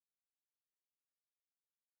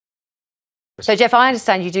So, Geoff, I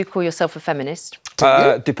understand you do call yourself a feminist.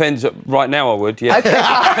 Depends. Right now, I would, yeah. Okay.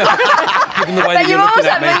 Given the way that you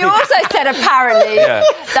also said, apparently,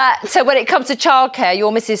 that so when it comes to childcare,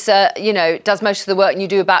 your missus, does most of the work and you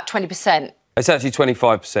do about 20%. It's actually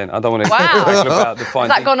 25%. I don't want to wow. about the fine.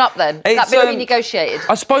 Has that gone up then? Has that been renegotiated?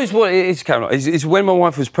 I suppose what it is, Caroline, is when my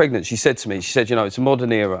wife was pregnant, she said to me, it's a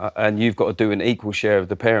modern era and you've got to do an equal share of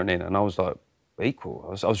the parenting. And I was like, equal?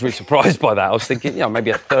 I was really surprised by that. I was thinking, maybe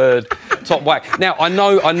a third top whack. Now, I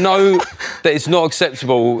know that it's not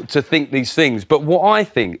acceptable to think these things, but what I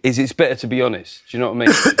think is it's better to be honest. Do you know what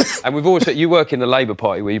I mean? And we've always said, you work in the Labour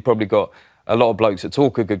Party where you've probably got a lot of blokes that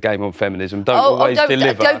talk a good game on feminism, don't always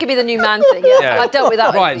deliver. Don't give me the new man thing. Yeah. I've dealt with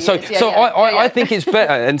that. Right, I think it's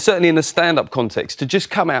better, and certainly in the stand-up context, to just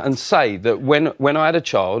come out and say that when I had a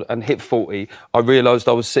child and hit 40, I realised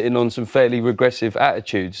I was sitting on some fairly regressive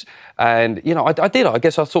attitudes. And, I did. I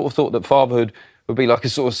guess I sort of thought that fatherhood would be like a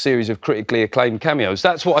sort of series of critically acclaimed cameos.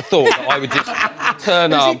 That's what I thought, that I would just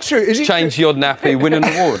turn up, change the odd nappy, win an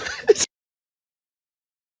award.